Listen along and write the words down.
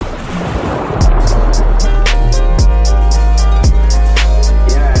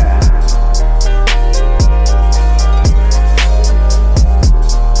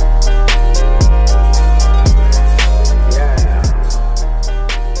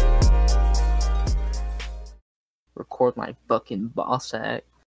record my fucking boss act.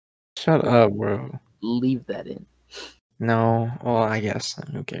 Shut up, bro. Leave that in. No, well, I guess.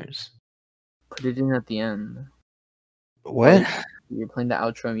 Who cares? Put it in at the end. What? You're playing the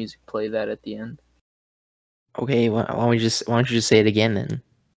outro music. Play that at the end. Okay, why don't you just say it again then?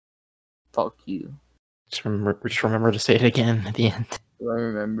 Fuck you. Just remember to say it again at the end. Do I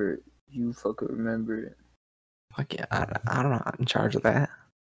remember it? You fucking remember it. Fuck yeah, I don't know. I'm in charge of that.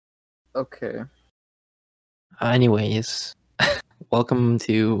 Okay. Anyways, welcome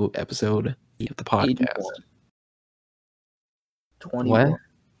to episode 8 of the podcast. 21. What?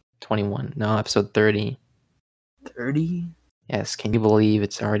 21. No, episode 30. 30? Yes, can you believe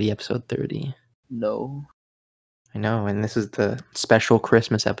it's already episode 30? No. I know, and this is the special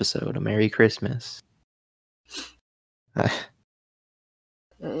Christmas episode. A Merry Christmas. How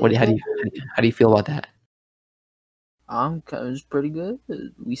do you feel about that? It's pretty good.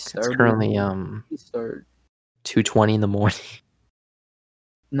 It's currently 2:20 in the morning.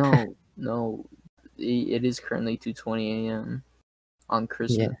 No. It is currently 2:20 a.m. on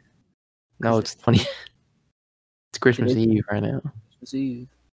Christmas. Yeah. No, it's 20. It's Christmas Eve right now. Christmas Eve.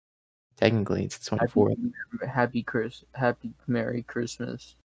 Technically, it's 24th. Happy Merry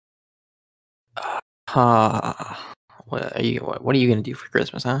Christmas. What are you gonna do for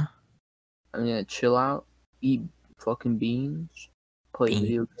Christmas, huh? I'm gonna chill out, eat fucking beans, play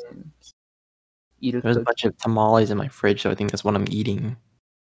video games, eat There's a bunch of tamales in my fridge, so I think that's what I'm eating.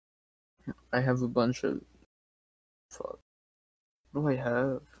 I have a bunch of fuck. What do I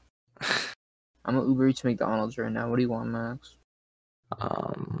have? I'm gonna Uber Eats McDonald's right now. What do you want, Max?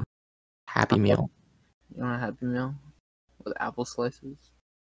 Happy Meal. You want a Happy Meal with apple slices?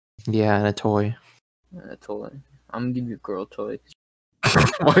 Yeah, and a toy. And a toy. I'm gonna give you a girl toy.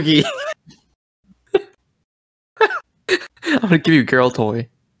 Marky. I'm gonna give you a girl toy.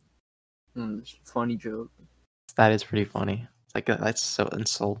 Funny joke. That is pretty funny. It's like that's so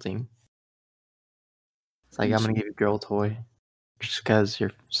insulting. It's like I'm gonna give you a girl toy just because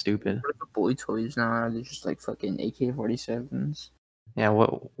you're stupid. What are the boy toys now? They're just like fucking AK-47s. Yeah,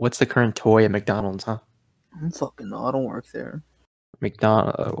 what's the current toy at McDonald's, huh? I don't know. I don't work there.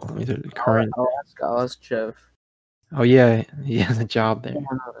 Current. I'll ask Jeff. Oh yeah, he has a job there.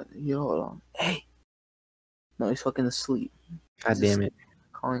 Hold on. Hey. No, he's fucking asleep. God damn it.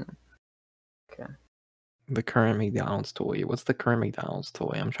 Calling him. Okay. The current McDonald's toy. What's the current McDonald's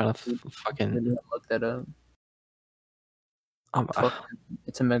toy? I'm trying to fucking look that up.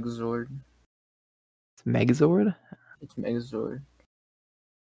 It's a Megazord. It's Megazord? It's Megazord.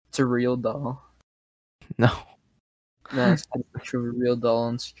 It's a real doll. No. That's a picture of a real doll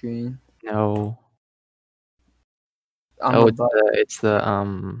on screen. No.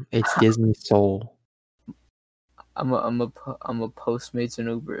 It's Disney Soul. I'm a Postmates and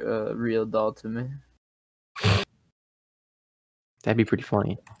Uber real doll to me. That'd be pretty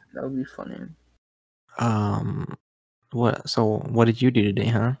funny. That would be funny. What did you do today,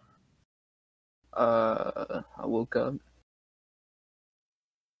 huh? I woke up.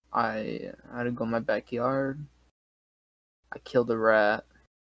 I had to go in my backyard. I killed a rat.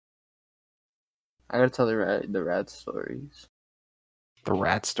 I gotta tell the rat stories. The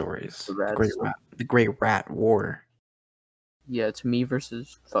rat stories. The Great Rat War. Yeah, it's me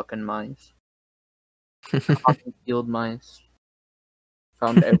versus fucking mice. Field mice.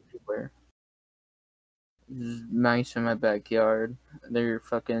 Found everywhere. There's mice in my backyard. They're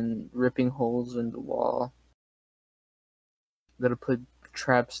fucking ripping holes in the wall. Gotta put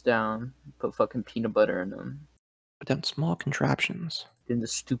traps down. Put fucking peanut butter in them. But then small contraptions. Then the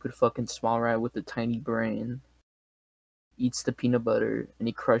stupid fucking small rat with the tiny brain eats the peanut butter and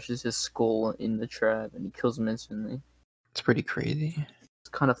he crushes his skull in the trap and he kills him instantly. It's pretty crazy. It's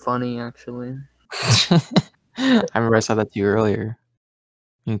kind of funny, actually. I remember I saw that to you earlier.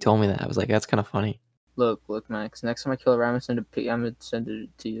 You told me that. I was like, that's kind of funny. Look, Max. Next time I kill a rat, I'm gonna send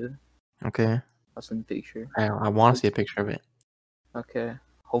it to you. Okay. I'll send a picture. I want to see a picture of it. Okay.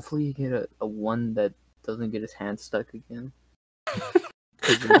 Hopefully you get a one that doesn't get his hand stuck again. What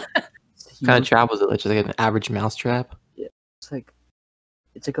kind of trap was it? Just like an average mouse trap? Yeah. It's like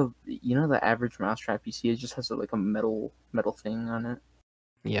a the average mouse trap you see, it just has like a metal thing on it.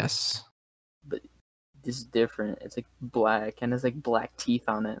 Yes. But this is different. It's like black and it's like black teeth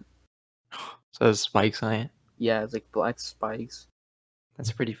on it. So there's spikes on it? Yeah, it's like black spikes.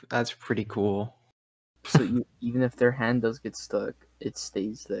 That's pretty cool. So even if their hand does get stuck, it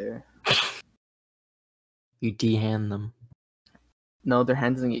stays there. You de-hand them. No, their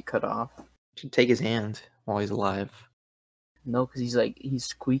hand doesn't get cut off. You should take his hand while he's alive. No, because he's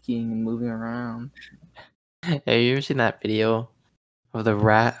squeaking and moving around. Have you ever seen that video of the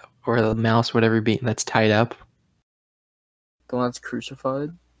rat or the mouse, whatever, that's tied up? The one that's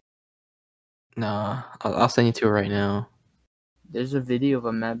crucified? Nah, I'll send you to it right now. There's a video of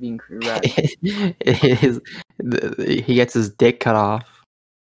a rat being rat. He gets his dick cut off.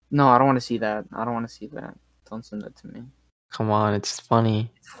 No, I don't want to see that. I don't want to see that. Don't send that to me. Come on, it's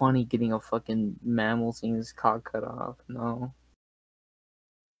funny. It's funny getting a fucking mammal seeing his cock cut off. No.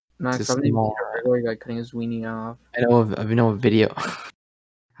 Max, It's I've never small. seen a regular guy cutting his weenie off. I know a video.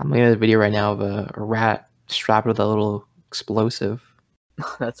 I'm looking at a video right now of a rat strapped with a little explosive.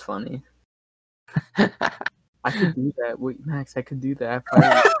 That's funny. I could do that. Wait, Max, I could do that.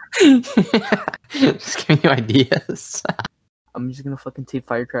 Just giving you ideas. I'm just gonna fucking take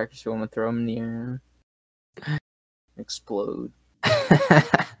firecrackers to him and throw them in the air. Explode.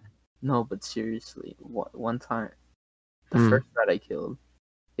 No, but seriously, one time, the first rat I killed,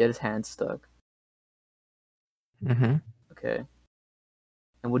 he had his hand stuck. Mm-hmm. Okay.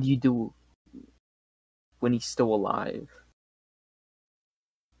 And what do you do when he's still alive?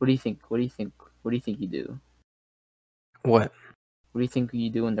 What do you think? What do you think? What do you think you do? What? What do you think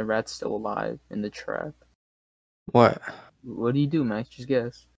you do when the rat's still alive in the trap? What? What do you do, Max? Just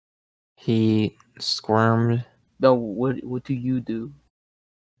guess. He squirmed. No, what do you do?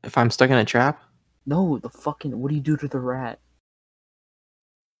 If I'm stuck in a trap? No, what do you do to the rat?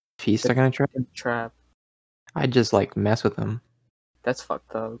 If he's stuck in a trap? In the trap. I just like mess with him. That's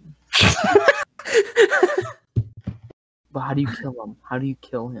fucked up. But how do you kill him? How do you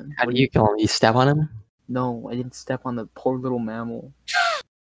kill him? How do you kill him? You step on him? No, I didn't step on the poor little mammal.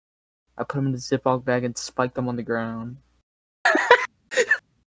 I put him in the Ziploc bag and spiked him on the ground.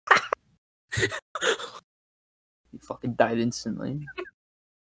 He fucking died instantly.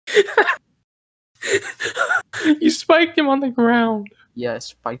 You spiked him on the ground. Yeah, I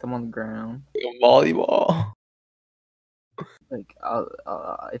spiked him on the ground. Like a volleyball. Like,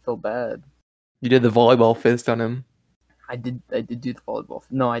 I felt bad. You did the volleyball fist on him. I did do the volleyball.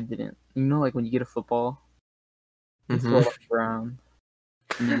 No, I didn't. You know, like when you get a football, you throw it off the ground,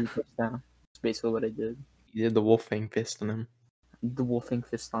 and then you push down. That's basically what I did. You did the wolfing fist on him. The wolfing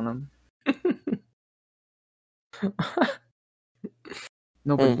fist on him.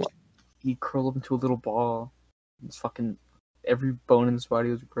 No, but he curled up into a little ball. It's fucking every bone in his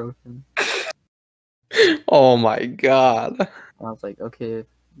body was broken. Oh my god. And I was like, okay,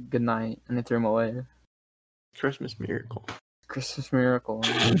 good night, and I threw him away. Christmas miracle. Christmas miracle.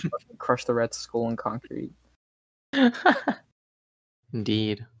 And fucking crushed the rat's skull in concrete.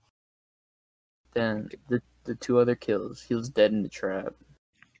 Indeed. Then the two other kills, he was dead in the trap.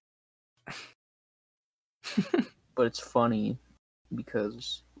 But it's funny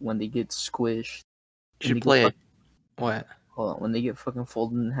because when they get squished, You should play it. What? Hold on, when they get fucking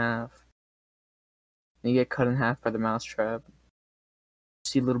folded in half, they get cut in half by the mousetrap. You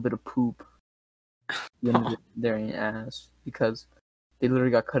see a little bit of poop in their ass because they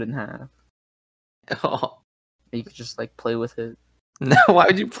literally got cut in half. Oh. And you could just like play with it. No, why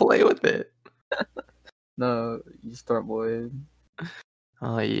would you play with it? No, you just throw it away.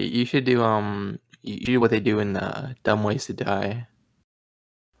 Oh, you should do you do what they do in Dumb Ways to Die.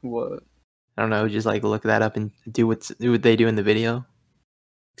 What? I don't know, just like look that up and do what they do in the video,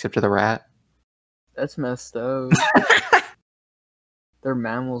 except for the rat. That's messed up. They're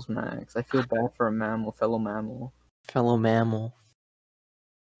mammals, Max. I feel bad for a mammal, fellow mammal. Fellow mammal.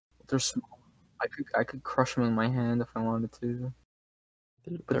 They're small. I could crush them in my hand if I wanted to.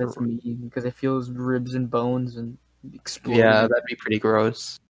 But that's me because I feel his ribs and bones and explode. Yeah, that'd be pretty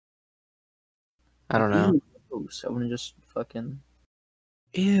gross. I don't know. Gross. I wouldn't just fucking.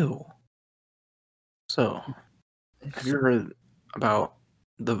 Ew. So, have you heard about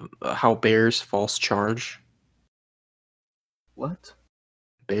the how bears false charge? What?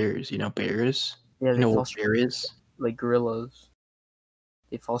 Bears, you know bears? Yeah, You they know what false bear is? like gorillas.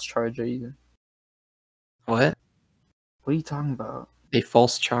 They false charge you. What? What are you talking about? They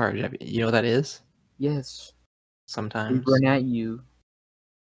false charge. You know what that is? Yes. They Sometimes. run at you.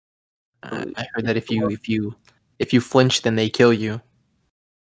 I heard that if you flinch, then they kill you.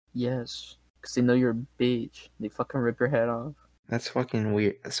 Yes. Because they know you're a bitch. They fucking rip your head off. That's fucking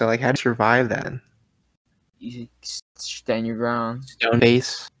weird. So, like, how do you survive that? You stand your ground. Stone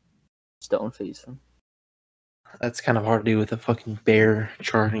face? Stone face them. That's kind of hard to do with a fucking bear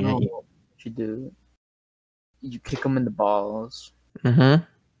charging at you. What you do? You kick him in the balls. Mm-hmm.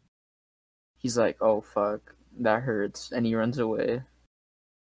 He's like, oh fuck, that hurts, and he runs away.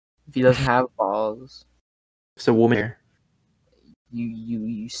 If he doesn't have balls, It's a woman bear.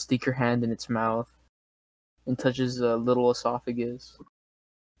 you stick your hand in its mouth and touches a little esophagus.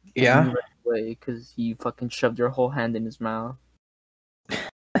 Yeah. Right away because he fucking shoved your whole hand in his mouth.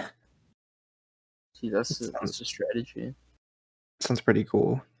 See, that's the strategy. Sounds pretty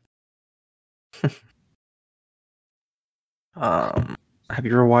cool. Have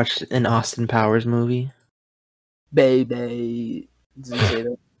you ever watched an Austin Powers movie? Baby. Does he say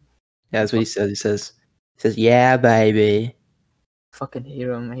that? Yeah, that's what he says. He says, "Yeah, baby." Fucking hate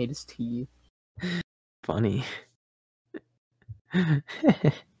him. I hate his teeth. Funny. I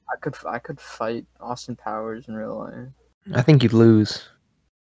could fight Austin Powers in real life. I think you'd lose.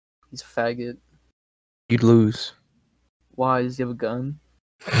 He's a faggot. You'd lose. Why? Does he have a gun?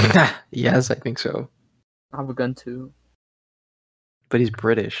 Yes, I think so. I have a gun too. But he's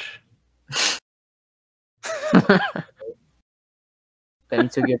British. Then he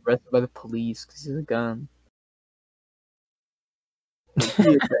took get arrested by the police because he has a gun.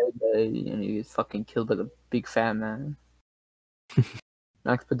 And he gets fucking killed by the big fat man.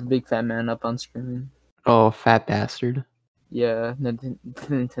 Now I can put the big fat man up on screen. Oh, fat bastard. Yeah, the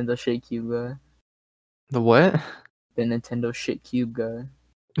Nintendo Shit Cube guy. The what? The Nintendo Shit Cube guy.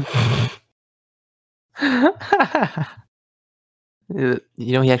 You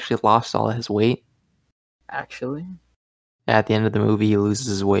know, he actually lost all of his weight. Actually? At the end of the movie, he loses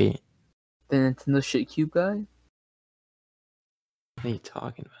his weight. The Nintendo Shit Cube guy? What are you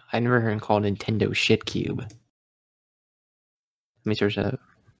talking about? I never heard him called Nintendo Shit Cube. Let me search that up.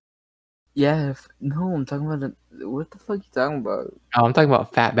 Yeah, no, I'm talking about what the fuck you talking about? Oh, I'm talking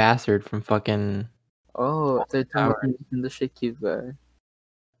about Fat Bastard from fucking... Oh, they're talking about the Nintendo Shit Cube guy.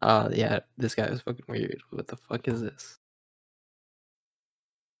 Yeah, this guy is fucking weird. What the fuck is this?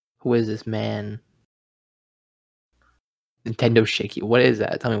 Who is this man? Nintendo Shit Cube. What is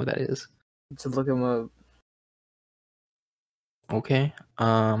that? Tell me what that is. To look him up. Okay.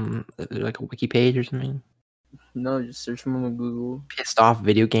 Like a wiki page or something? No, just search him on Google. Pissed off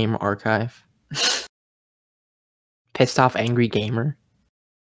video game archive. Pissed off angry gamer.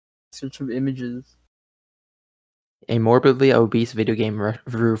 Search him images. A morbidly obese video game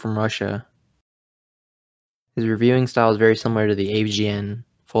reviewer from Russia. His reviewing style is very similar to the AVGN,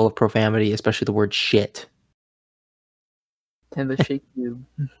 full of profanity, especially the word shit. Nintendo Shit Cube.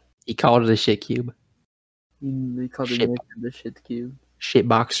 He called it a shit cube. They called it Shit. Nintendo Shit Cube.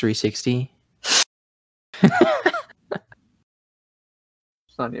 Shitbox 360. It's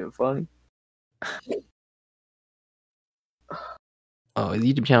not even funny. Oh, his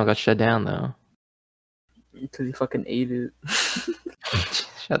YouTube channel got shut down though. Because he fucking ate it.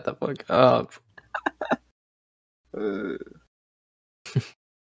 Shut the fuck up.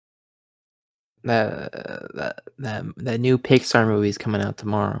 That new Pixar movie is coming out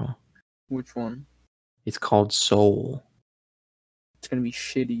tomorrow. Which one? It's called Soul. It's gonna be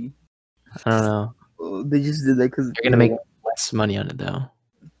shitty. I don't know. They just did that because They're gonna make less money on it though,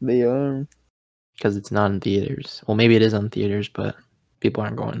 they are. because it's not in theaters. Well, maybe it is on theaters, but people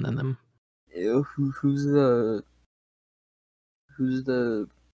aren't going to them. Ew, who's the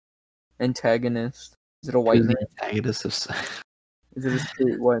antagonist? Is it a white Who's man? the antagonist of? Is it a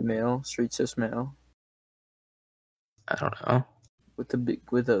straight white male? Straight cis male? I don't know. With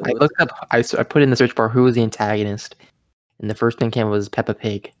a I looked up. I put in the search bar who was the antagonist, and the first thing came was Peppa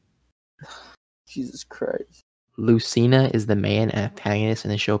Pig. Jesus Christ. Lucina is the main antagonist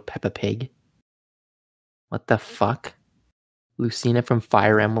in the show Peppa Pig. What the fuck? Lucina from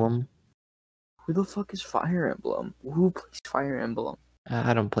Fire Emblem. Who the fuck is Fire Emblem? Who plays Fire Emblem?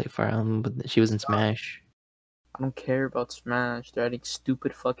 I don't play Fire Emblem, but she was in Smash. I don't care about Smash. They're adding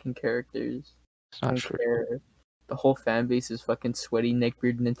stupid fucking characters. It's I not don't true. care. The whole fan base is fucking sweaty,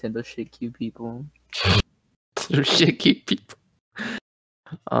 neckbeard, Nintendo Shit Cube people. Shit, keep people.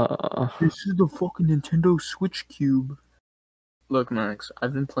 This is the fucking Nintendo Switch Cube. Look, Max,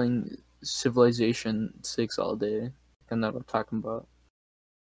 I've been playing Civilization 6 all day. I know what I'm talking about.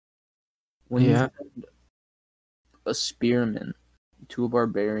 When you send a spearman to a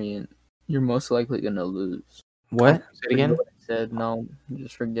barbarian, you're most likely gonna lose. What? Say it again. What I said, no,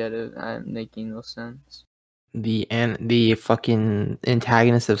 just forget it. I'm making no sense. The fucking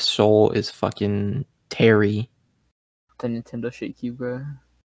antagonist of Soul is fucking Terry. The Nintendo Shit Cube guy.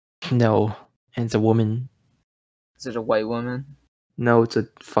 No, and it's a woman. Is it a white woman? No, it's a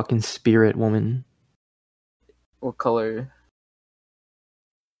fucking spirit woman. What color?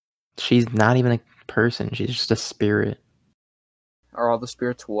 She's not even a person. She's just a spirit. Are all the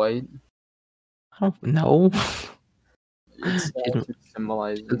spirits white? I don't know. It's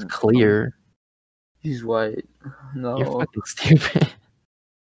symbolizing. It's clear. He's white. No. You're fucking stupid.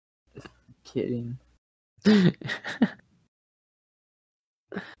 Kidding.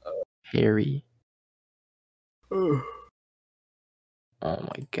 Harry. Oh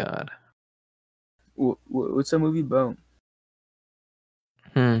my god. What's the movie about?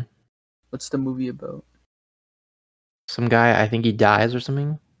 Hmm. What's the movie about? Some guy, I think he dies or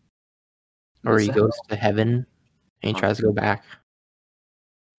something, or he goes to heaven and he tries to go back.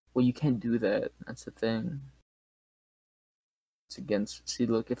 Well, you can't do that. That's the thing. It's against. See,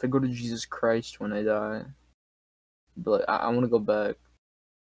 look, if I go to Jesus Christ when I die, but I want to go back.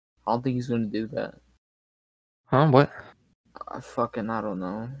 I don't think he's gonna do that. Huh? What? I don't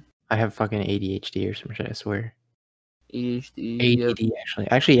know. I have fucking ADHD or some shit, I swear. ADHD. ADD, actually.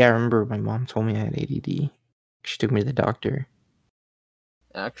 Actually, yeah, I remember my mom told me I had ADD. She took me to the doctor.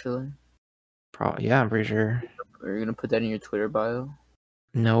 Actually, Probably, yeah, I'm pretty sure. are you gonna put that in your Twitter bio?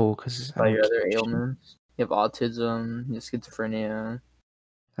 No, because By your other ailments, you have autism, you have schizophrenia.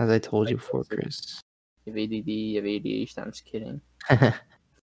 As I told you before, Chris. You have ADD, you have ADHD. I'm just kidding.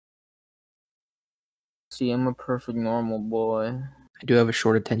 See, I'm a perfect normal boy. I do have a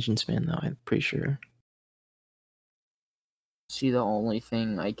short attention span, though, I'm pretty sure. See, the only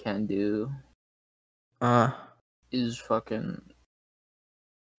thing I can do is fucking.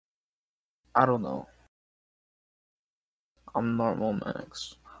 I don't know. I'm normal,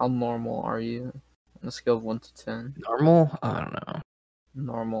 Max. How normal are you? On a scale of 1 to 10. Normal? I don't know.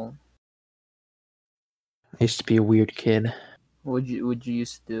 Normal. I used to be a weird kid. What'd you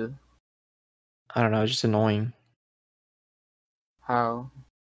used to do? I don't know, it's just annoying. How?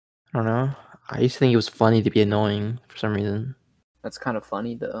 I don't know. I used to think it was funny to be annoying for some reason. That's kind of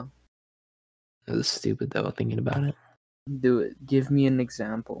funny, though. It was stupid, though, thinking about it. Do it. Give me an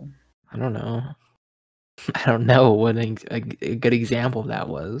example. I don't know. I don't know what a good example of that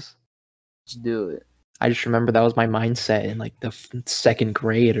was. Just do it. I just remember that was my mindset in like the second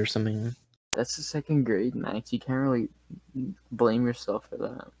grade or something. That's the second grade, Max. You can't really blame yourself for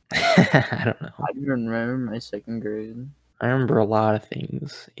that. I don't know. I don't even remember my second grade. I remember a lot of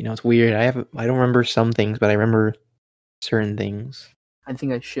things. You know, it's weird. I don't remember some things, but I remember certain things. I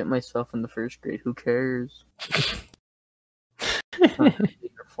think I shit myself in the first grade. Who cares? It's not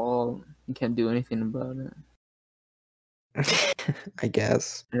your fault. You can't do anything about it. I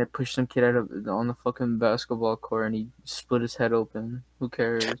guess. And I pushed some kid on the fucking basketball court and he split his head open. Who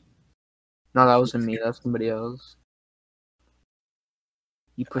cares? No, that wasn't me. That was somebody else.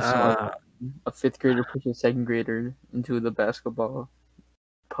 You pushed a fifth grader pushed a second grader into the basketball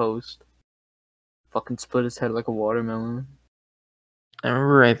post. Fucking split his head like a watermelon. I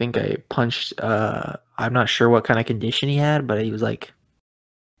remember, I think I punched, I'm not sure what kind of condition he had, but he was like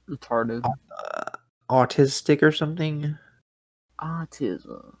retarded. Autistic or something.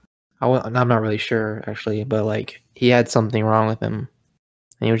 Autism. I'm not really sure, actually, but like he had something wrong with him.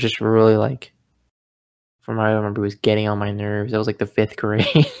 And he was just really like, from what I remember, he was getting on my nerves. That was like the 5th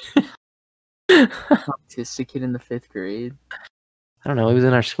grade. Autistic kid in the 5th grade? I don't know, he was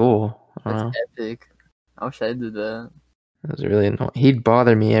in our school. That's epic. I wish I did that. It was really annoying. He'd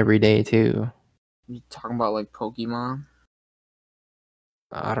bother me every day too. You talking about like Pokemon?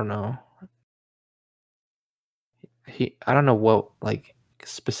 I don't know. I don't know what like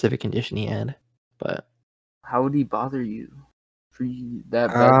specific condition he had, but how would he bother you? For you that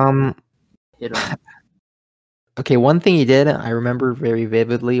bad? Hit him. Okay, one thing he did, I remember very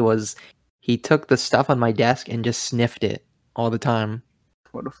vividly, was he took the stuff on my desk and just sniffed it all the time.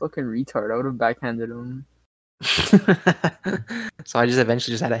 What a fucking retard. I would have backhanded him. So I just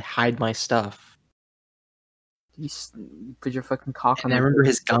eventually just had to hide my stuff. You put your fucking cock on. And I remember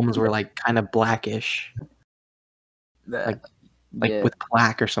his gums were like kind of blackish. Like with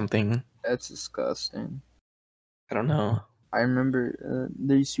plaque or something. That's disgusting. I don't know. I remember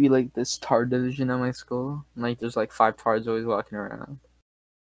there used to be like this tar division at my school. Like there's like 5 tards always walking around.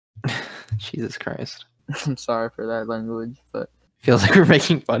 Jesus Christ. I'm sorry for that language, but feels like we're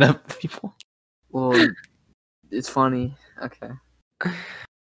making fun of people. Well, it's funny. Okay.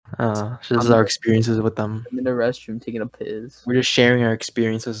 This is our experiences with them. I'm in the restroom taking a piss. We're just sharing our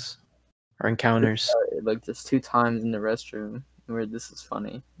experiences, our encounters. Like just 2 times in the restroom where this is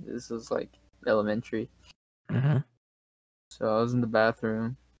funny. This is like elementary. Mm-hmm. So I was in the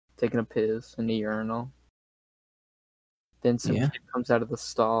bathroom taking a piss in the urinal. Then some kid comes out of the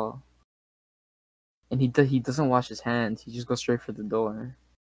stall. And he doesn't wash his hands. He just goes straight for the door.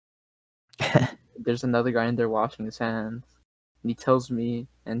 There's another guy in there washing his hands. And he tells me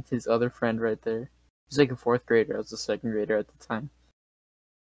and his other friend right there. He's like a 4th grader. I was a 2nd grader at the time.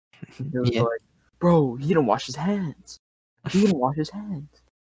 He was like, bro, he didn't wash his hands. He didn't wash his hands.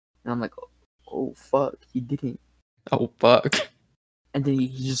 And I'm like, oh fuck, he didn't. Oh fuck. And then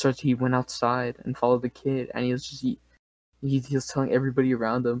he went outside and followed the kid. And he was just, he was telling everybody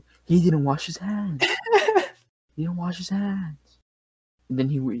around him, he didn't wash his hands. He didn't wash his hands. And then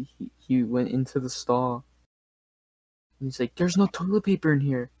he went into the stall. And he's like, there's no toilet paper in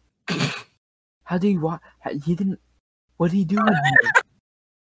here. How did he wash? He didn't. What'd he do in here?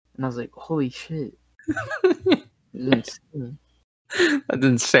 And I was like, holy shit. It was insane. That's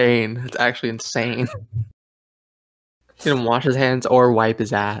insane. That's actually insane. He didn't wash his hands or wipe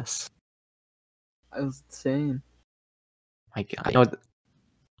his ass. It was insane. My God. You know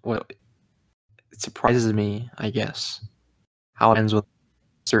what? It surprises me, I guess, how it ends with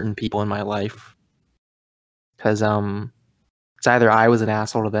certain people in my life. Because it's either I was an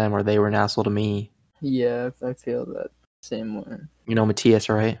asshole to them or they were an asshole to me. Yeah, I feel that same way. You know Matthias,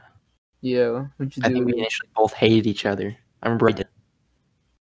 right? Yeah, what'd you I do? think we initially both hated each other. I remember I did.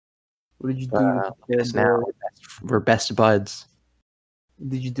 What did you do? I guess now we're best buds.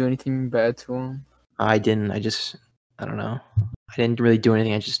 Did you do anything bad to him? I didn't. I don't know. I didn't really do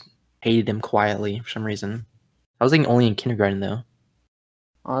anything. I just hated him quietly for some reason. I was like only in kindergarten though.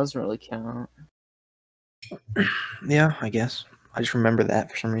 Oh, that doesn't really count. Yeah, I guess. I just remember that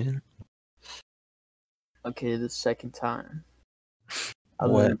for some reason. Okay, the second time. I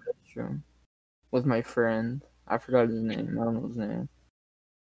was What? in the restroom with my friend. I forgot his name. I don't know his name.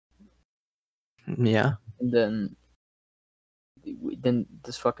 Yeah. And then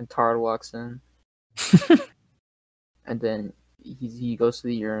this fucking tard walks in, and then he goes to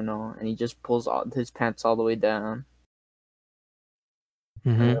the urinal and he just pulls his pants all the way down.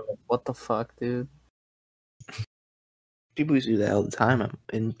 And we're like, what the fuck, dude? People used to do that all the time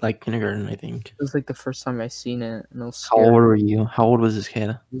in like kindergarten, I think. It was like the first time I seen it, and it was How scary. old were you? How old was this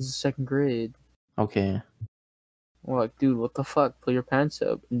kid? This is second grade. Okay. We're like, dude, what the fuck? Pull your pants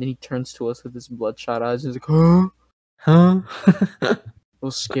up. And then he turns to us with his bloodshot eyes. He's like, huh? Huh? It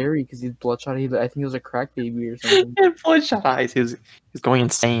was scary because he's bloodshot. I think he was a crack baby or something. Bloodshot eyes. He was going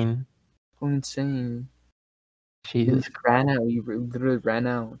insane. Going insane. He Jesus. just ran out. He literally ran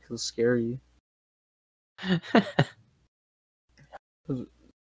out. It was scary. I think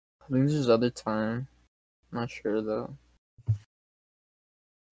there's other time. I'm not sure though.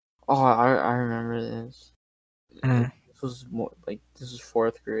 Oh, I remember this. This was more like this was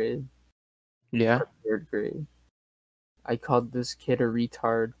 4th grade. Yeah. Or 3rd grade. I called this kid a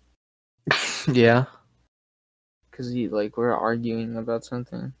retard Yeah. because we were arguing about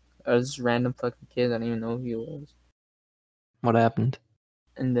something. This random fucking kid. I didn't even know who he was. What happened?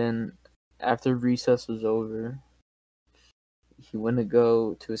 And then after recess was over, he went to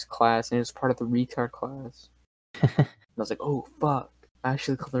go to his class, and it was part of the retard class. And I was like, "Oh fuck!" I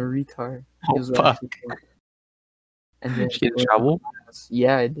actually called him a retard. Oh fuck! And then Did you get in trouble?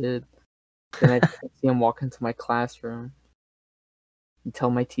 Yeah, I did. Then I see him walk into my classroom. And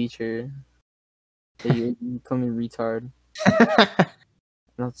tell my teacher that you call me retard. And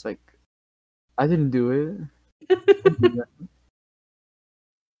I was like, I didn't do it. Did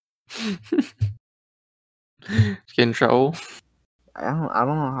you get in trouble? I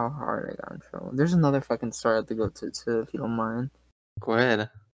don't know how hard I got in trouble. There's another fucking story I have to go to too, if you don't mind. Go ahead.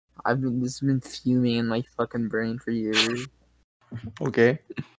 This has been fuming in my fucking brain for years. Okay.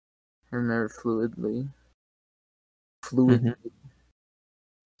 I remember fluidly. Mhm.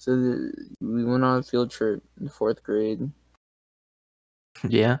 So we went on a field trip in 4th grade.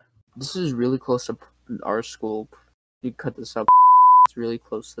 Yeah. This is really close to our school. You cut this up. It's really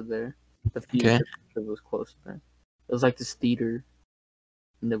close to there. The field trip was close to there. It was like this theater.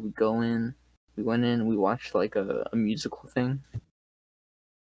 And then we went in, we watched like a musical thing.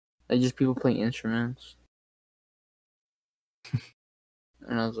 Like just people playing instruments.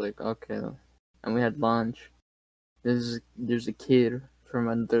 And I was like, okay. And we had lunch. There's a kid from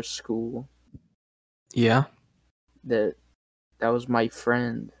another school. Yeah. That was my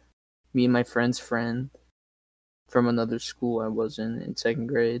friend. Me and my friend's friend from another school I was in 2nd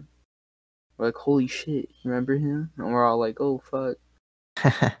grade. We're like, holy shit, you remember him? And we're all like, oh fuck.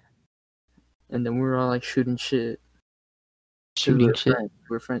 And then we were all like shooting shit. Shooting shit?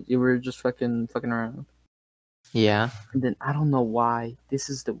 We're friends. We were just fucking around. Yeah. And then I don't know why. This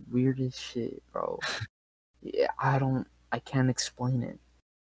is the weirdest shit, bro. Yeah, I can't explain it.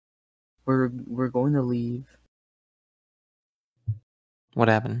 We're going to leave. What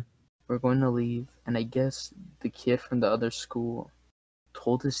happened? We're going to leave, and I guess the kid from the other school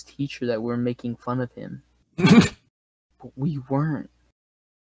told his teacher that we're making fun of him. But we weren't.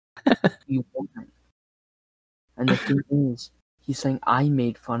 We weren't. And the thing is, he's saying I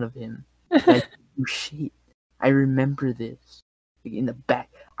made fun of him. I didn't do shit. I remember this. Like, in the back.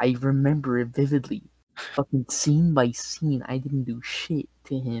 I remember it vividly. Fucking scene by scene. I didn't do shit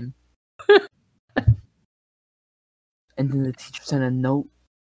to him. And then the teacher sent a note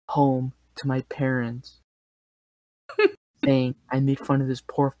home to my parents saying I made fun of this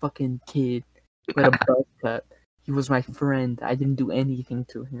poor fucking kid with a buzz cut. He was my friend. I didn't do anything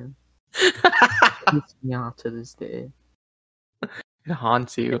to him. It pisses me off to this day. It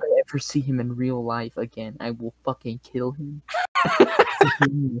haunts If you. I ever see him in real life again, I will fucking kill him. I'm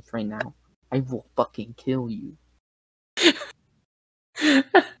doing this right now. I will fucking kill you.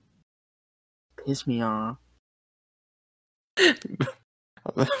 Piss me off.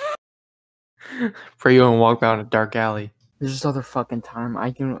 Pray you don't walk down a dark alley. There's this other fucking time.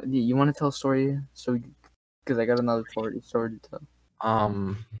 You want to tell a story? So, because I got another story to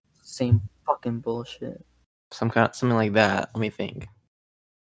tell. Same fucking bullshit. Something like that. Let me think.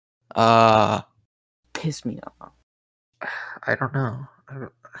 Piss me off. I don't know.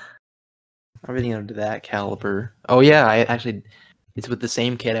 Not really into that caliber. Oh yeah, it's with the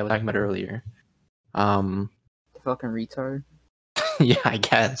same kid I was talking about earlier. Fucking retard. Yeah, I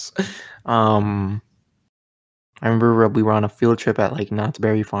guess. I remember we were on a field trip at like Knott's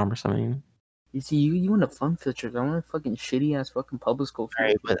Berry Farm or something. You see, you want a fun field trip. I want a fucking shitty ass fucking public school field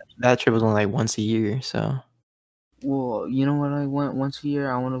Right, but that trip was only like once a year, so. Well, you know what I want once a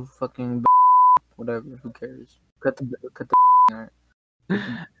year? I want to fucking whatever. Who cares? Cut the out.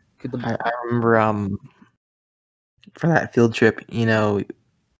 Cut the I remember for that field trip, you know,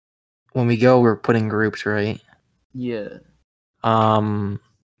 when we go, we're put in groups, right? Yeah. So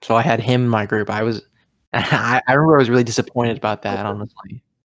I had him in my group. I remember I was really disappointed about that, honestly.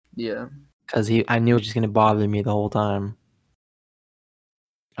 Yeah. Because I knew it was just gonna bother me the whole time.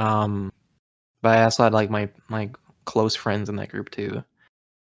 But I also had like my close friends in that group too,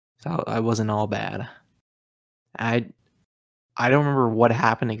 so I wasn't all bad. I don't remember what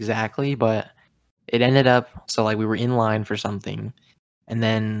happened exactly, but it ended up so like we were in line for something, and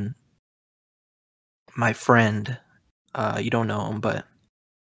then my friend, you don't know him, but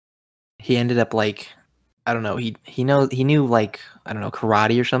he ended up like, I don't know, he knew like, I don't know,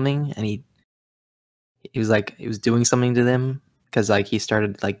 karate or something, and he was doing something to them because like he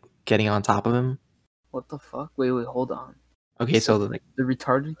started like getting on top of him. What the fuck? Wait, hold on. Okay, so like the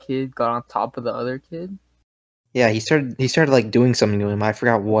retarded kid got on top of the other kid. yeah, he started like doing something to him. I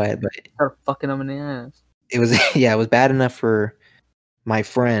forgot what, but started fucking him in the ass. It was yeah, it was bad enough for my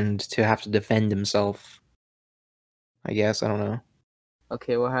friend to have to defend himself. I guess I don't know.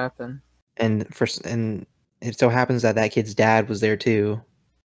 Okay, what happened? And it so happens that that kid's dad was there too.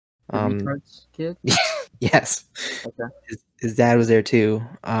 The retard's kid? Yes. Okay. His dad was there too.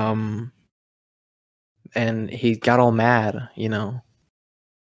 And he got all mad, you know,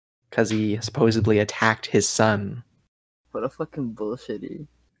 because he supposedly attacked his son. What a fucking bullshitty.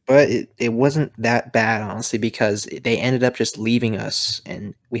 But it wasn't that bad, honestly, because they ended up just leaving us,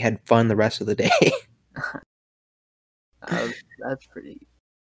 and we had fun the rest of the day. That's pretty.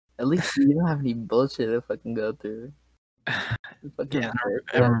 At least you don't have any bullshit to fucking go through. Yeah,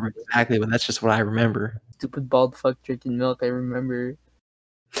 I don't remember exactly, but that's just what I remember. Stupid bald fuck drinking milk, I remember.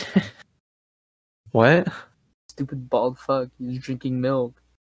 What? Stupid bald fuck, he's drinking milk.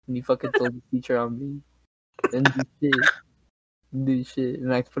 And he fucking told the teacher on me. Then do shit.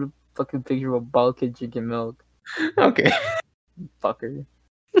 And I put a fucking picture of a bald kid drinking milk. Okay. Fucker.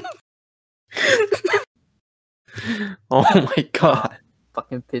 Oh my god.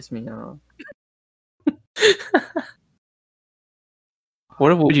 Fucking piss me off.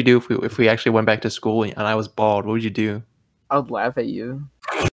 What would you do if we actually went back to school and I was bald? What would you do? I would laugh at you.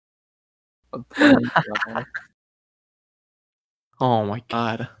 I'd point at you. Oh my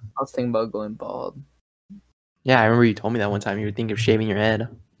god. I was thinking about going bald. Yeah, I remember you told me that one time you were thinking of shaving your head.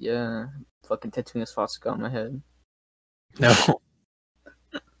 Yeah. Fucking tattooing a swastika on my head. No.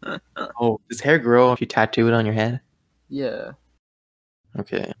 Oh, does hair grow if you tattoo it on your head? Yeah.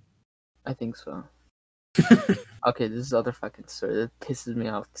 Okay. I think so. Okay, this is other fucking story that pisses me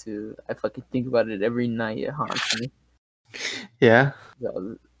off too. I fucking think about it every night. It haunts me. Yeah?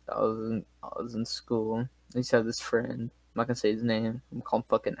 I was in school. I used to have this friend. I'm not gonna say his name. I'm gonna call him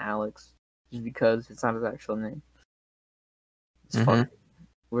fucking Alex. Just because it's not his actual name. It's fucking.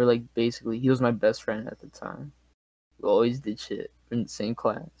 We're like basically, he was my best friend at the time. We always did shit. We're in the same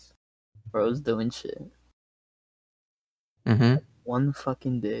class. We're always doing shit. One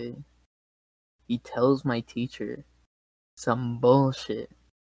fucking day, he tells my teacher some bullshit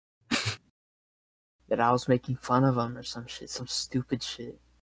that I was making fun of him or some shit, some stupid shit.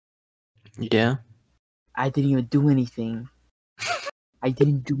 Yeah. I didn't even do anything. I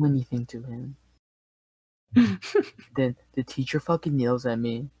didn't do anything to him. Then the teacher fucking yells at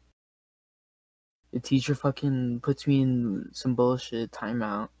me. The teacher fucking puts me in some bullshit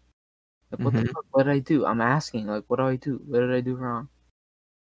timeout. Like, what the fuck? What did I do? I'm asking, like, what do I do? What did I do wrong?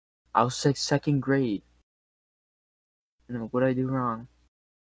 I was like second grade. You know, what did I do wrong?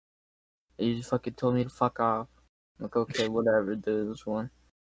 And you just fucking told me to fuck off. I'm like, okay, whatever, dude. This one.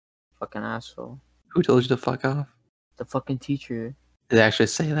 Fucking asshole. Who told you to fuck off? The fucking teacher. Did they actually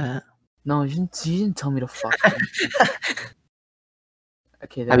say that? No, she didn't tell me to fuck.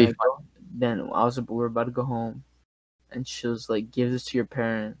 Okay, That'd be then we were about to go home, and she was like, "Give this to your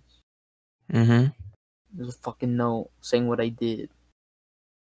parents." Mm-hmm. There's a fucking note saying what I did.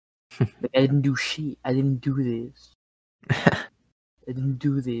 Like, I didn't do shit. I didn't do this. I didn't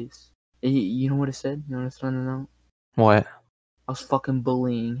do this. You know what it said? You know what it said on the note? What? I was fucking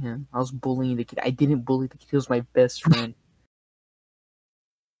bullying him. I was bullying the kid. I didn't bully the kid. He was my best friend.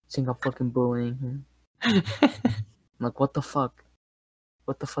 Saying I'm fucking bullying him. I'm like, what the fuck?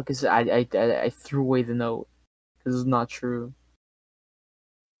 What the fuck is it? I threw away the note. This is not true.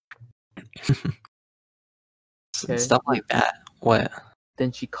 Okay. Stuff like that. What?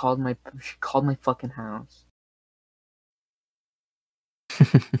 Then she called my fucking house.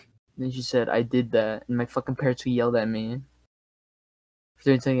 Then she said I did that, and my fucking parents yelled at me for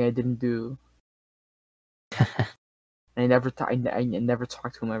doing something I didn't do. And I never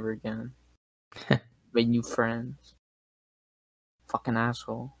talked to him ever again. Made new friends. Fucking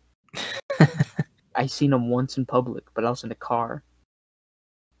asshole. I seen him once in public, but I was in a car.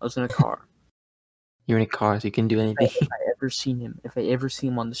 You're in a car, so you can do anything. If I ever see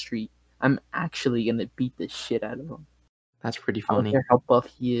him on the street, I'm actually gonna beat the shit out of him. That's pretty I don't funny. care how buff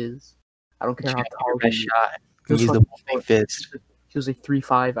he is. I don't care how tall he is. Shot. He was Use the fucking big short. fist. He was like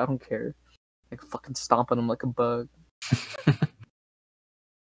 3'5". I don't care. Like fucking stomping him like a bug.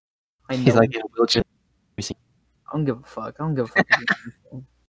 I know. He's like in a wheelchair. I don't give a fuck.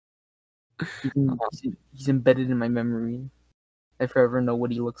 He's embedded in my memory. I forever know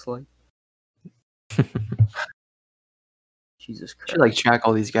what he looks like. Jesus You Christ. should like track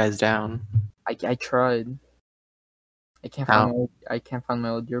all these guys down. I tried. I can't find my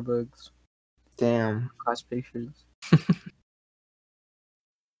old yearbooks. Damn. Class pictures.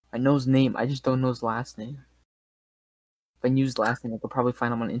 I know his name. I just don't know his last name. If I knew his last name, I could probably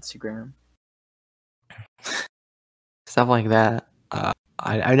find him on Instagram. Stuff like that.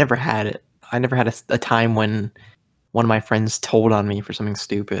 I never had it. I never had a time when one of my friends told on me for something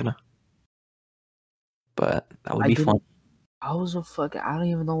stupid. But that would be fun. I don't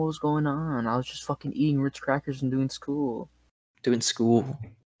even know what was going on. I was just fucking eating Ritz crackers and doing school. Doing school.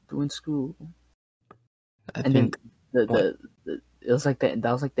 I think it was like that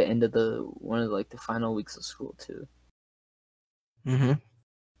was like the end of one of like the final weeks of school too. Mm-hmm.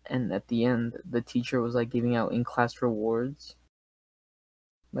 And at the end, the teacher was like giving out in-class rewards.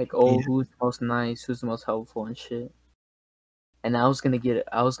 Like, who's the most nice, who's the most helpful and shit. And I was gonna get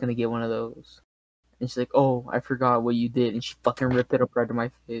one of those. And she's like, "Oh, I forgot what you did," and she fucking ripped it up right in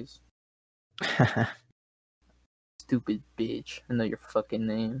my face. Stupid bitch! I know your fucking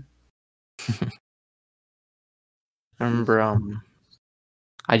name. I remember.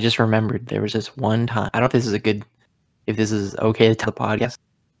 I just remembered there was this one time. I don't know if this is okay to tell the podcast.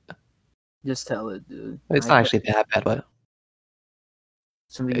 Just tell it, dude. It's not actually that bad, but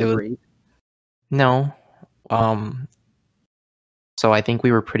somebody get raped? No. So I think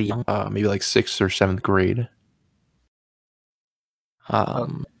we were pretty young. Maybe like 6th or 7th grade.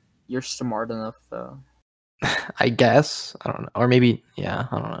 You're smart enough, though. I guess. I don't know. Or maybe, yeah,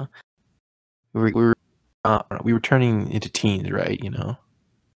 I don't know. We were turning into teens, right? You know.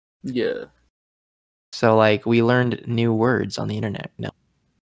 Yeah. So like we learned new words on the internet. No.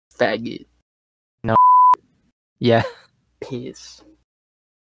 Faggot. No. Yeah. Piss.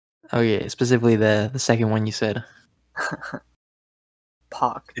 Okay, specifically the second one you said.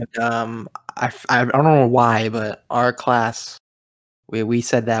 Pock. And, I don't know why, but our class, we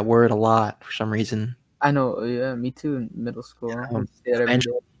said that word a lot for some reason. I know, yeah, me too in middle school.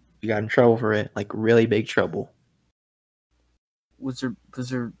 Eventually, we got in trouble for it, like really big trouble. Was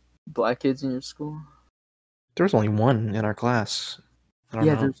there black kids in your school? There was only one in our class.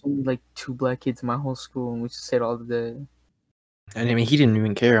 There's only like 2 black kids in my whole school, and we just say it all the day. And I mean, he didn't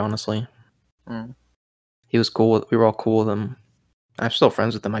even care, honestly. He was cool. We were all cool with him. I'm still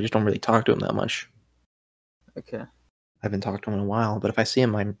friends with him. I just don't really talk to him that much. Okay. I haven't talked to him in a while, but if I see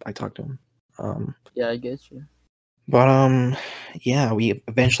him, I talk to him. Yeah, I get you. But yeah, we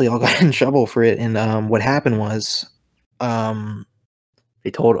eventually all got in trouble for it, and what happened was,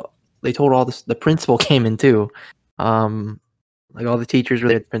 they told all this. The principal came in too. Like all the teachers were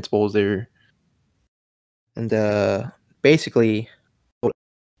there, the principal was there, and basically told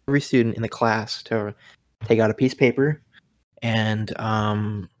every student in the class to take out a piece of paper and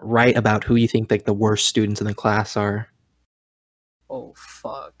write about who you think like the worst students in the class are. Oh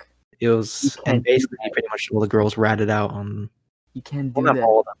fuck! It was, and basically pretty much all the girls ratted out on. You can't do that.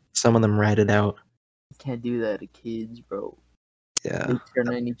 All of them. Some of them ratted out. You can't do that to kids, bro. Yeah. They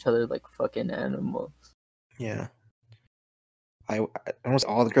turn on each other like fucking animals. Yeah. almost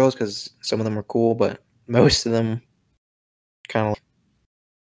all the girls, because some of them were cool, but most of them kind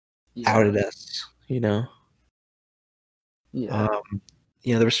of outed us, you know. Yeah.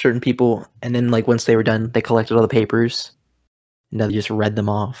 You know, there were certain people, and then like once they were done, they collected all the papers, and they just read them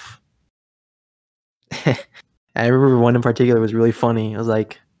off. I remember one in particular was really funny. It was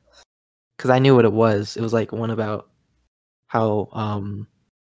like, because I knew what it was. It was like one about how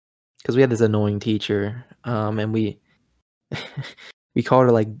because we had this annoying teacher, and we we called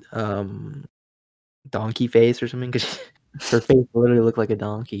her like donkey face or something, because her face literally looked like a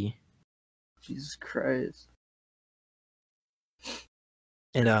donkey. Jesus Christ.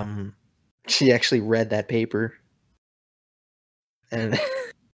 And she actually read that paper, and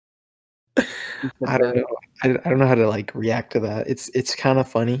I don't know. I don't know how to like react to that. It's kind of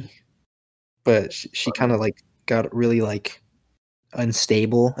funny, but she kind of like got really like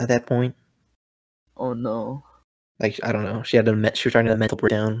unstable at that point. Oh no. Like I don't know. She was trying to have a mental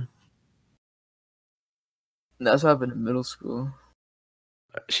breakdown. That's what happened in middle school.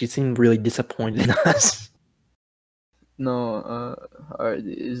 She seemed really disappointed in us. No, alright,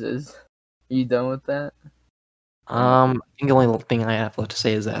 are you done with that? I think the only thing I have left to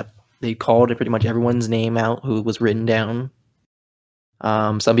say is that they called pretty much everyone's name out who was written down.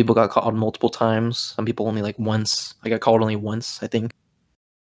 Some people got called multiple times. Some people only like once. I got called only once, I think.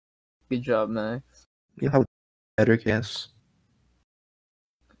 Good job, Max. You have better guess.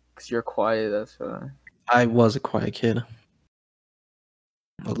 Because you're quiet, that's why. I was a quiet kid.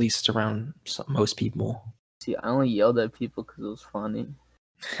 At least around most people. See, I only yelled at people because it was funny.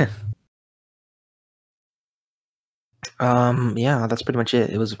 Yeah, that's pretty much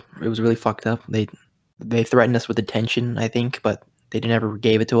it. It was really fucked up. They threatened us with detention, I think, but they never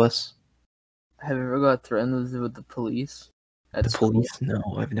gave it to us. Have you ever got threatened with the police? At The school? police? No,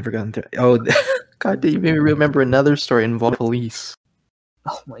 I've never gotten through. Oh, God, you made me remember another story involving police.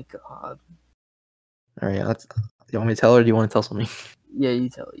 Oh my god. All right, you want me to tell her, or do you want to tell something? Yeah, you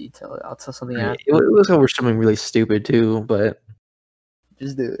tell it. I'll tell something Right. after. It was over something really stupid too, but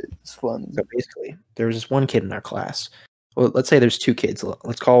Just do it. It's fun. so basically, there was this one kid in our class. Well, let's say there's two kids.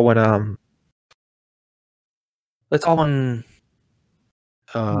 Let's call one. Let's call one.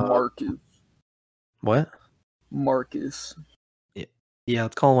 Marcus. What? Marcus. Yeah,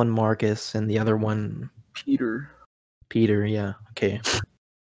 let's call one Marcus and the other one Peter. Peter. Yeah. Okay.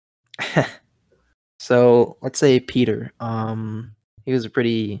 So let's say Peter. He was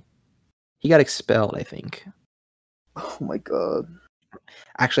he got expelled, I think. Oh my god.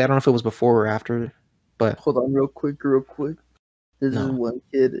 Actually, I don't know if it was before or after, but Hold on real quick. There's No. this one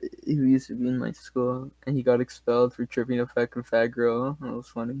kid who used to be in my school, and he got expelled for tripping a fucking fat girl. That was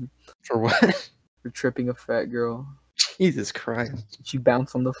funny. for what? For tripping a fat girl. Jesus Christ. She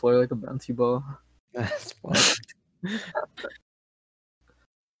bounced on the floor like a bouncy ball. That's fucked.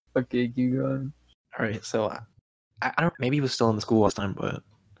 Okay, keep going. All right, so I don't. Maybe he was still in the school last time, but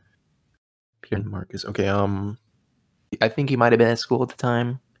Peter and Marcus. Okay, I think he might have been at school at the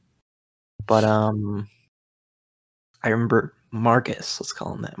time, but I remember Marcus. Let's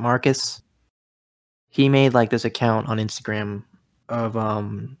call him that. Marcus. He made like this account on Instagram of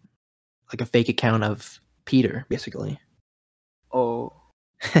like a fake account of Peter, basically. Oh,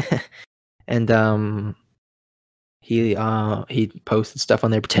 And he posted stuff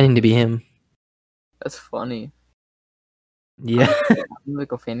on there pretending to be him. that's funny. Yeah. I'm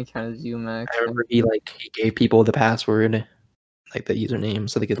like a fan account as you, Max. I remember he gave people the password, like the username,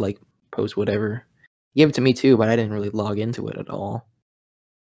 so they could like post whatever. He gave it to me too, but I didn't really log into it at all.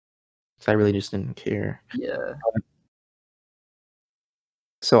 So I really just didn't care. Yeah.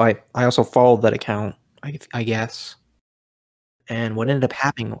 So I also followed that account, I guess. And what ended up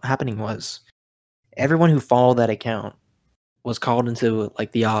happening was everyone who followed that account was called into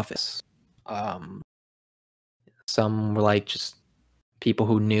like the office. Some were like just people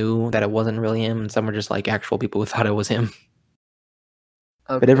who knew that it wasn't really him, and some were just like actual people who thought it was him.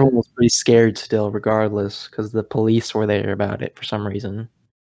 Okay. But everyone was pretty scared still, regardless, because the police were there about it for some reason.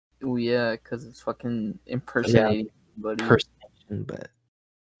 Oh yeah, because it's fucking impersonating somebody. Impersonation, but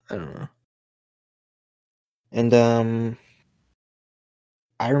I don't know. And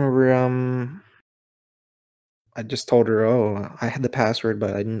I remember I just told her, oh, I had the password,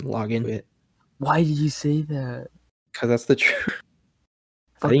 but I didn't log into it. Why did you say that? Because that's the truth.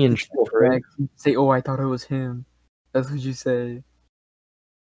 I Fuck didn't get in you, trouble for it. Max. You say, oh, I thought it was him. That's what you say.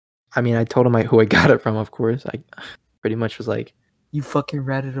 I mean, I told him who I got it from, of course. I pretty much was like, You fucking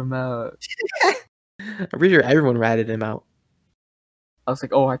ratted him out. I'm pretty sure everyone ratted him out. I was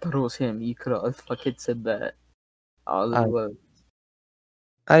like, oh, I thought it was him. You could have fucking said that. I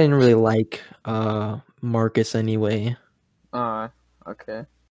didn't really like Marcus anyway. Okay.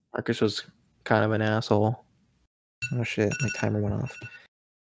 Marcus was kind of an asshole. Oh shit, my timer went off.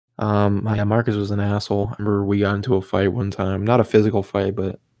 Yeah, Marcus was an asshole. I remember we got into a fight one time. Not a physical fight,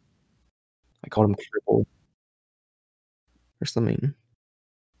 but I called him crippled or something.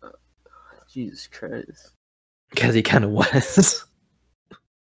 Jesus Christ. Because he kind of was.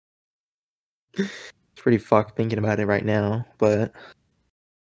 It's pretty fucked thinking about it right now, but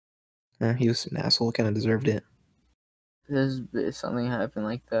he was an asshole. Kind of deserved it. There's something happened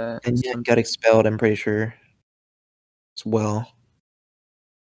like that. And yeah, he got expelled, I'm pretty sure, as well.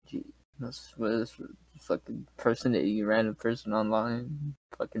 This was fucking person that you random person online.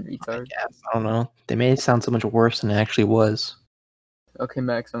 Fucking retard. I don't know. They made it sound so much worse than it actually was. Okay,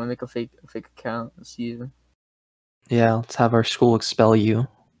 Max, I'm gonna make a fake account and see you. Yeah, let's have our school expel you.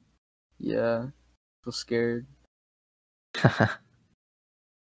 Yeah. So scared. Okay,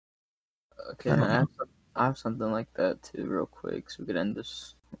 I don't man, know. I have something like that too, real quick, so we could end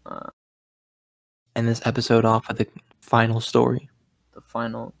this. End this episode off with the final story. The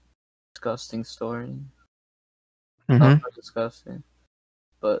final disgusting story. Mm-hmm. Not disgusting,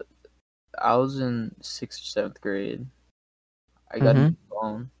 but I was in 6th or 7th grade. I got a new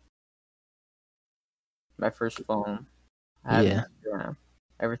phone. My first phone. I had Instagram.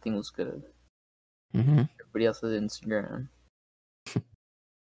 Everything was good. Mm-hmm. Everybody else had Instagram.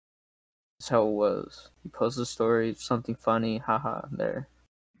 That's how it was. You post a story, something funny, haha, there.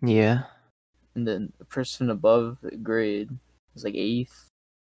 Yeah. And then the person above the grade is like 8th.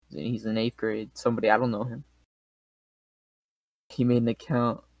 He's in 8th grade. Somebody, I don't know him. He made an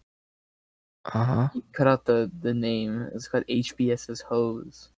account. Uh-huh. He cut out the name. It's called HBS's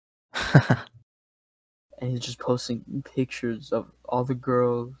Hose. And he's just posting pictures of all the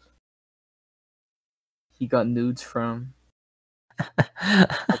girls he got nudes from. I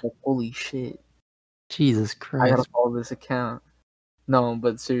was like, holy shit. Jesus I Christ. gotta follow this account. No,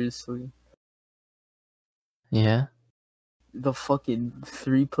 but seriously. Yeah. The fucking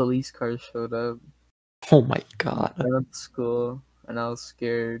 3 police cars showed up. Oh my god. I went to school and I was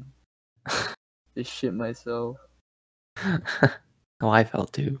scared to shit myself. Oh, I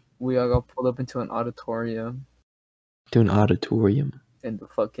felt too. We all got pulled up into an auditorium. To an auditorium. And the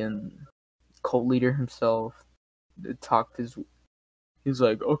fucking cult leader himself talked he's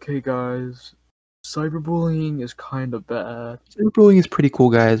like, okay guys, cyberbullying is kind of bad. Cyberbullying is pretty cool,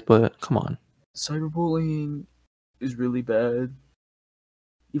 guys, but come on. Cyberbullying is really bad.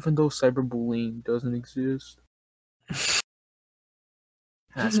 Even though cyberbullying doesn't exist.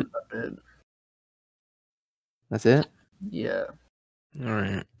 That's about it. That's it? Yeah.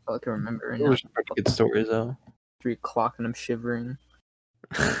 Alright. All I can remember. Those are pretty good stories, though. 3 o'clock and I'm shivering.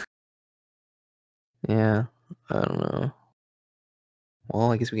 Yeah. I don't know.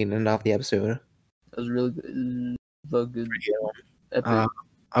 Well, I guess we can end off the episode. That was really good. Good. Epic.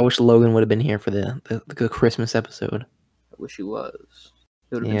 I wish Logan would have been here for the Christmas episode. I wish he was.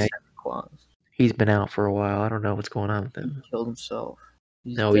 He would have been Santa Claus. He's been out for a while. I don't know what's going on with him. He killed himself.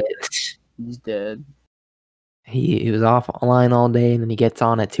 He's No, dead. he didn't. He's dead. He was offline all day, and then he gets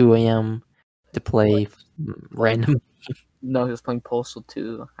on at 2 a.m. to play random. No, he was playing Postal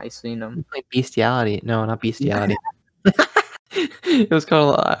 2. I seen him. Like Bestiality. No, not Bestiality. It was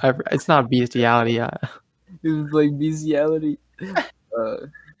called. It's not Bestiality. He was playing Bestiality.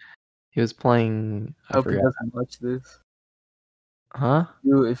 He was playing. I hope he doesn't watch this. Huh?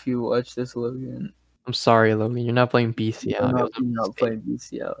 If you watch this, Logan. I'm sorry, Logan. You're not playing Bestiality. You're not playing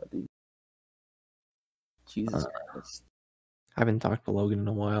Bestiality. Jesus Christ. I haven't talked to Logan in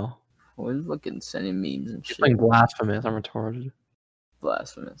a while. Well, he's looking sending memes and shit. Playing Blasphemous. I'm retarded.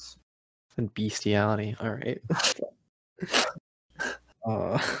 Blasphemous. And Bestiality. All right.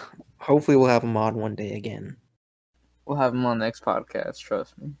 Hopefully we'll have him on one day again. We'll have him on the next podcast.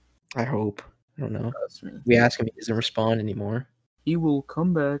 Trust me. I hope. I don't know. Trust me. We ask him, he doesn't respond anymore. He will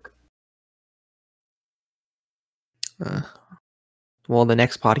come back. Well, the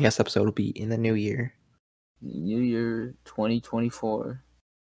next podcast episode will be in the new year. New Year 2024.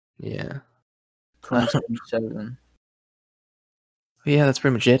 Yeah. 2077. Yeah, that's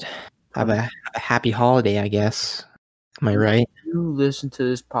pretty much it. Have a happy holiday, I guess. Am I right? If you listen to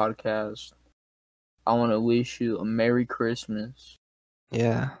this podcast, I want to wish you a Merry Christmas.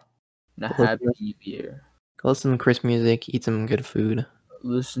 Yeah. And a Happy New Year. Go listen to Christmas music, eat some good food.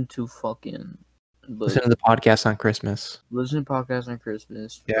 Listen to fucking... Listen to the podcast on Christmas. Listen to podcasts on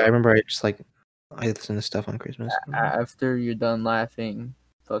Christmas. Yeah, I remember I listen to stuff on Christmas. After you're done laughing,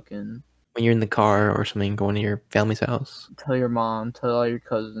 fucking... When you're in the car or something, going to your family's house. Tell your mom, tell all your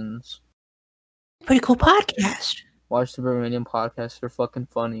cousins. Pretty cool podcast. Watch the Romanian podcast. They're fucking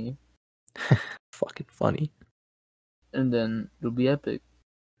funny. Fucking funny. and then it'll be epic.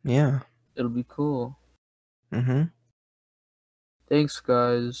 Yeah. It'll be cool. Mm-hmm. Thanks,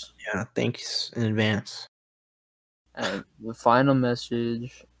 guys. Yeah. Thanks in advance. And the final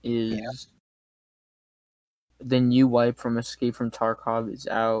message is the new wipe from Escape from Tarkov is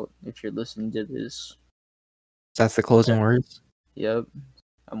out. If you're listening to this, That's the closing words. yep,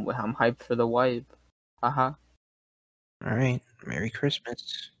 I'm hyped for the wipe. Haha. All right. Merry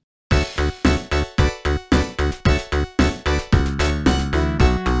Christmas.